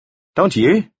Don't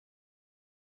you?"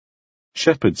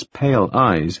 Shepherd's pale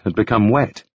eyes had become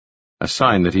wet, a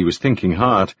sign that he was thinking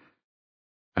hard.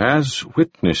 "As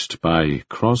witnessed by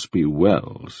Crosby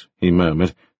Wells," he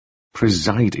murmured,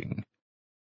 "presiding."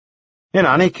 "In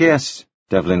any case,"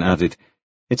 Devlin added,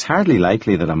 "it's hardly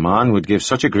likely that a man would give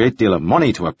such a great deal of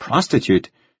money to a prostitute.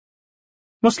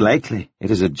 Most likely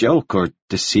it is a joke or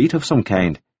deceit of some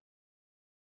kind."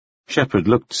 Shepherd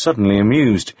looked suddenly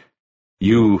amused.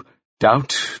 "You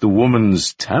doubt the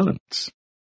woman's talents?"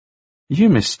 "You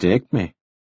mistake me,"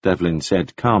 Devlin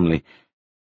said calmly.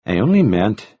 "I only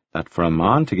meant that for a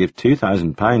man to give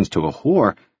 £2,000 to a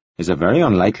whore is a very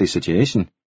unlikely situation.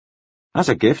 As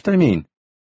a gift, I mean,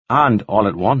 and all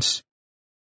at once."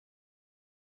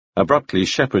 Abruptly,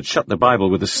 Shepherd shut the Bible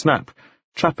with a snap,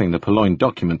 trapping the purloined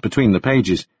document between the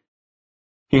pages.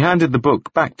 He handed the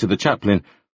book back to the chaplain,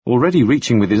 already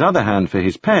reaching with his other hand for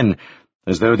his pen,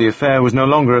 as though the affair was no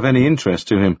longer of any interest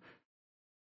to him.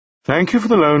 "Thank you for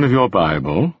the loan of your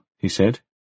Bible," he said,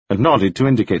 and nodded to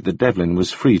indicate that Devlin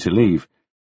was free to leave.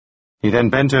 He then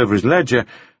bent over his ledger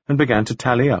and began to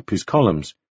tally up his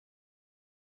columns.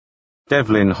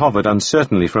 Devlin hovered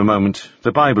uncertainly for a moment,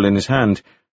 the Bible in his hand.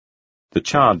 The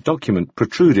charred document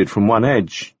protruded from one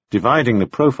edge, dividing the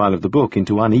profile of the book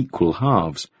into unequal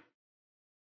halves.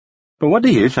 "But what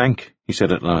do you think?" he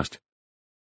said at last.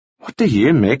 "What do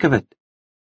you make of it?"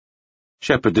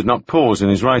 Shepherd did not pause in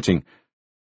his writing.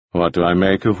 "What do I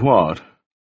make of what?"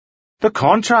 "The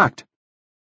contract."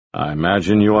 "I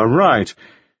imagine you are right.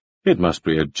 It must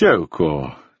be a joke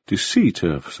or deceit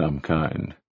of some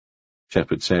kind,"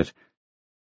 Shepherd said.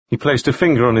 He placed a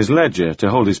finger on his ledger to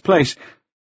hold his place,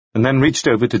 and then reached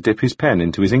over to dip his pen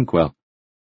into his inkwell.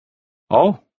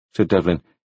 "Oh," said Devlin.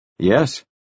 "Yes."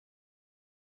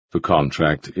 "The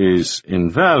contract is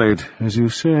invalid, as you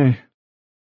say,"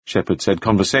 Shepherd said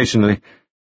conversationally.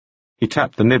 He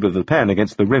tapped the nib of the pen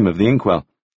against the rim of the inkwell.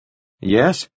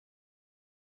 "Yes?"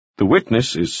 "The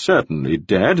witness is certainly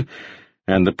dead,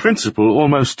 and the principal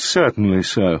almost certainly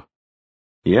so."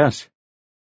 "Yes."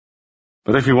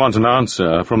 "But if you want an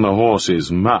answer from the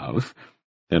horse's mouth,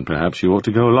 then perhaps you ought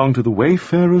to go along to the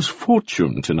Wayfarer's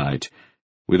Fortune tonight,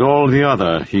 with all the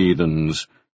other heathens."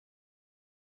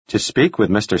 "To speak with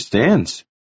Mr. Staines?"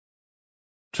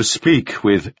 "To speak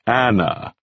with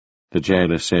Anna," the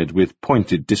jailer said with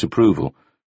pointed disapproval.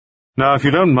 "Now, if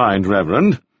you don't mind,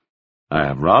 Reverend, I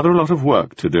have rather a lot of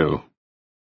work to do."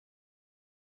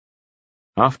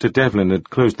 After Devlin had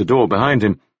closed the door behind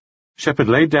him, Shepherd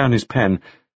laid down his pen,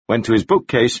 went to his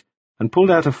bookcase, and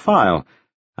pulled out a file,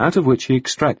 out of which he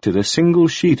extracted a single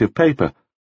sheet of paper.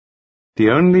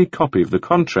 The only copy of the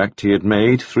contract he had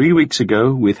made 3 weeks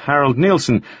ago with Harold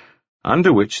Nielsen,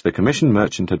 under which the commission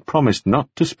merchant had promised not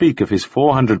to speak of his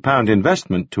 £400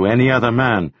 investment to any other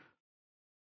man.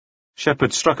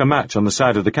 Shepherd struck a match on the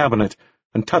side of the cabinet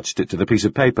and touched it to the piece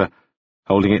of paper,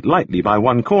 holding it lightly by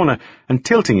one corner and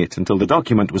tilting it until the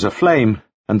document was aflame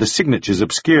and the signatures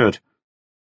obscured.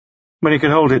 When he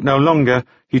could hold it no longer,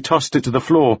 he tossed it to the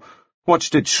floor,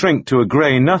 watched it shrink to a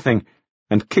grey nothing,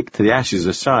 and kicked the ashes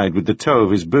aside with the toe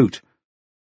of his boot.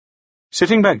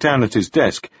 Sitting back down at his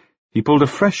desk, he pulled a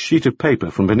fresh sheet of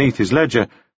paper from beneath his ledger,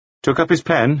 took up his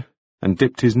pen, and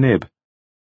dipped his nib.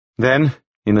 Then,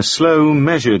 in a slow,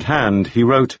 measured hand, he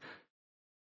wrote,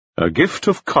 "A gift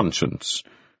of conscience,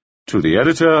 to the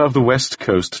editor of the West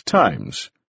Coast Times,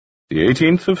 the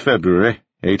 18th of February,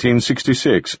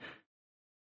 1866.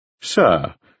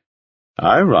 Sir,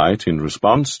 I write in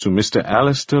response to Mr.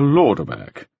 Alistair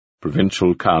Lauderback,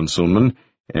 Provincial Councilman,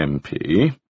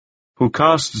 MP, who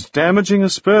casts damaging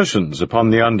aspersions upon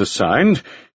the undersigned,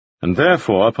 and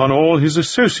therefore upon all his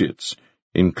associates,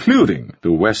 including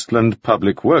the Westland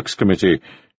Public Works Committee,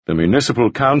 the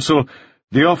Municipal Council,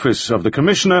 the Office of the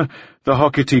Commissioner, the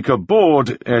Hokitika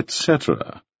Board,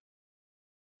 etc.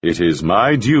 It is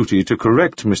my duty to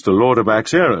correct Mr.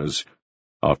 Lauderback's errors,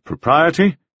 of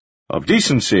propriety, of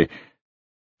decency,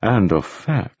 and of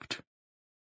fact.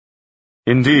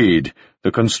 Indeed,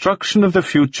 the construction of the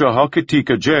future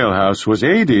Hokitika jailhouse was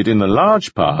aided in a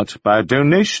large part by a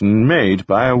donation made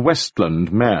by a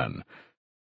Westland man.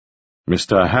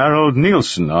 Mr. Harold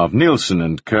Nielsen of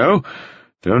Nielsen & Co.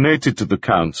 donated to the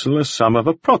council a sum of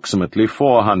approximately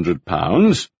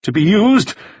 £400 to be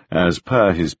used, as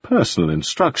per his personal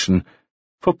instruction,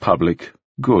 for public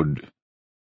good.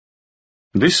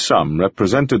 This sum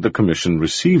represented the commission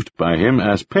received by him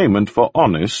as payment for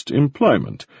honest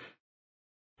employment.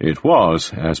 It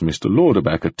was, as Mr.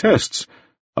 Lauderback attests,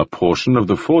 a portion of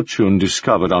the fortune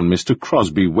discovered on Mr.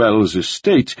 Crosby Wells'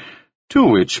 estate, to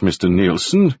which Mr.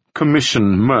 Nielsen,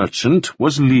 commission merchant,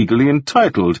 was legally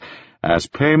entitled, as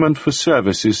payment for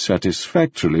services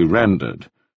satisfactorily rendered.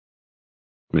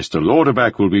 Mr.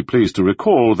 Lauderback will be pleased to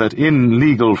recall that in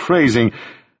legal phrasing,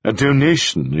 a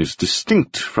donation is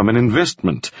distinct from an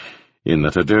investment, in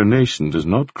that a donation does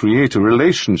not create a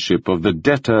relationship of the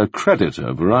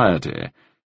debtor-creditor variety.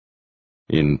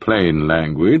 In plain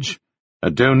language,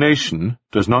 a donation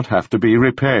does not have to be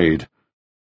repaid.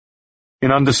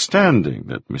 In understanding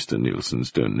that Mr.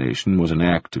 Nielsen's donation was an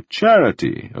act of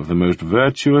charity of the most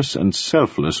virtuous and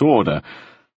selfless order,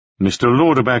 Mr.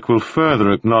 Lauderback will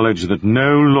further acknowledge that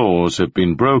no laws have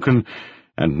been broken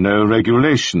and no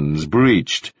regulations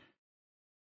breached.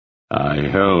 I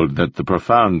hold that the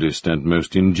profoundest and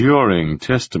most enduring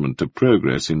testament to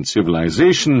progress in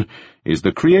civilization is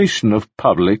the creation of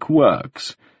public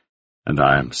works, and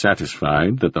I am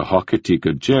satisfied that the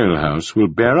Hokitika jailhouse will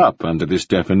bear up under this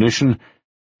definition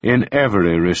in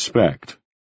every respect.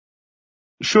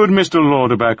 Should Mr.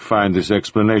 Lauderback find this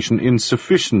explanation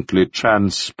insufficiently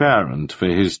transparent for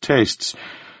his tastes,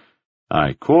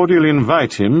 I cordially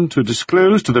invite him to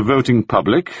disclose to the voting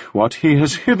public what he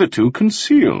has hitherto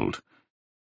concealed: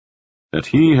 that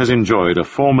he has enjoyed a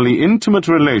formerly intimate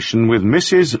relation with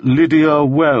Mrs. Lydia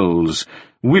Wells,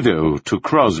 widow to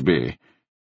Crosby.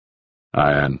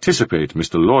 I anticipate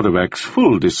Mr. Lauderback's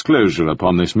full disclosure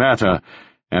upon this matter,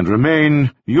 and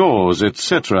remain yours,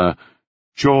 etc.,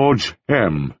 George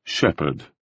M. Shepherd.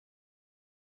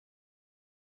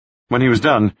 When he was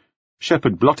done,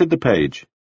 Shepherd blotted the page,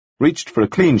 reached for a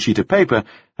clean sheet of paper,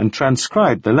 and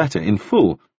transcribed the letter in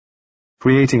full,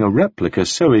 creating a replica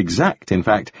so exact, in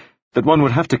fact, that one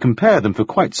would have to compare them for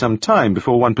quite some time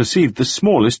before one perceived the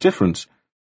smallest difference.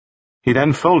 He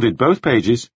then folded both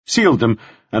pages, sealed them,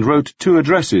 and wrote 2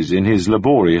 addresses in his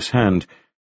laborious hand.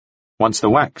 Once the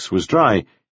wax was dry,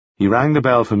 he rang the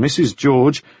bell for Mrs.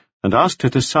 George and asked her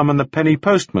to summon the penny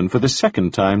postman for the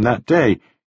 2nd time that day.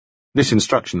 This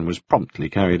instruction was promptly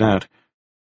carried out.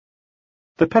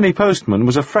 The penny postman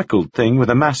was a freckled thing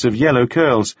with a mass of yellow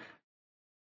curls.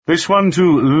 "This one to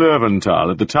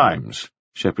Löwenthal at the Times,"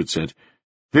 Shepherd said.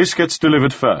 "This gets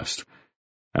delivered first,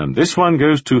 and this one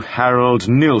goes to Harold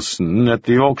Nielsen at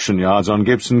the auction yards on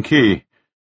Gibson Quay.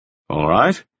 All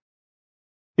right?"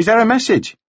 "Is there a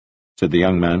message?" said the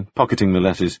young man, pocketing the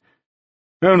letters.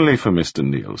 "Only for Mr.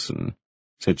 Nielsen,"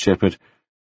 said Shepherd.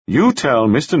 "You tell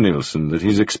Mr. Nielsen that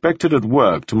he's expected at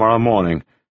work tomorrow morning.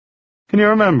 Can you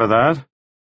remember that?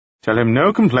 Tell him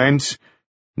no complaints,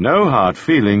 no hard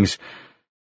feelings,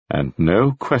 and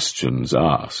no questions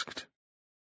asked."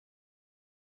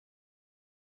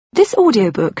 This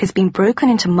audiobook has been broken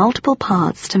into multiple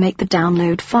parts to make the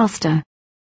download faster.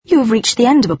 You have reached the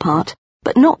end of a part,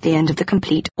 but not the end of the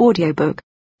complete audiobook,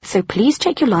 so please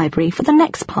check your library for the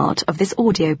next part of this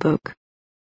audiobook.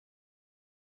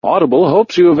 Audible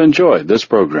hopes you have enjoyed this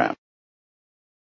program.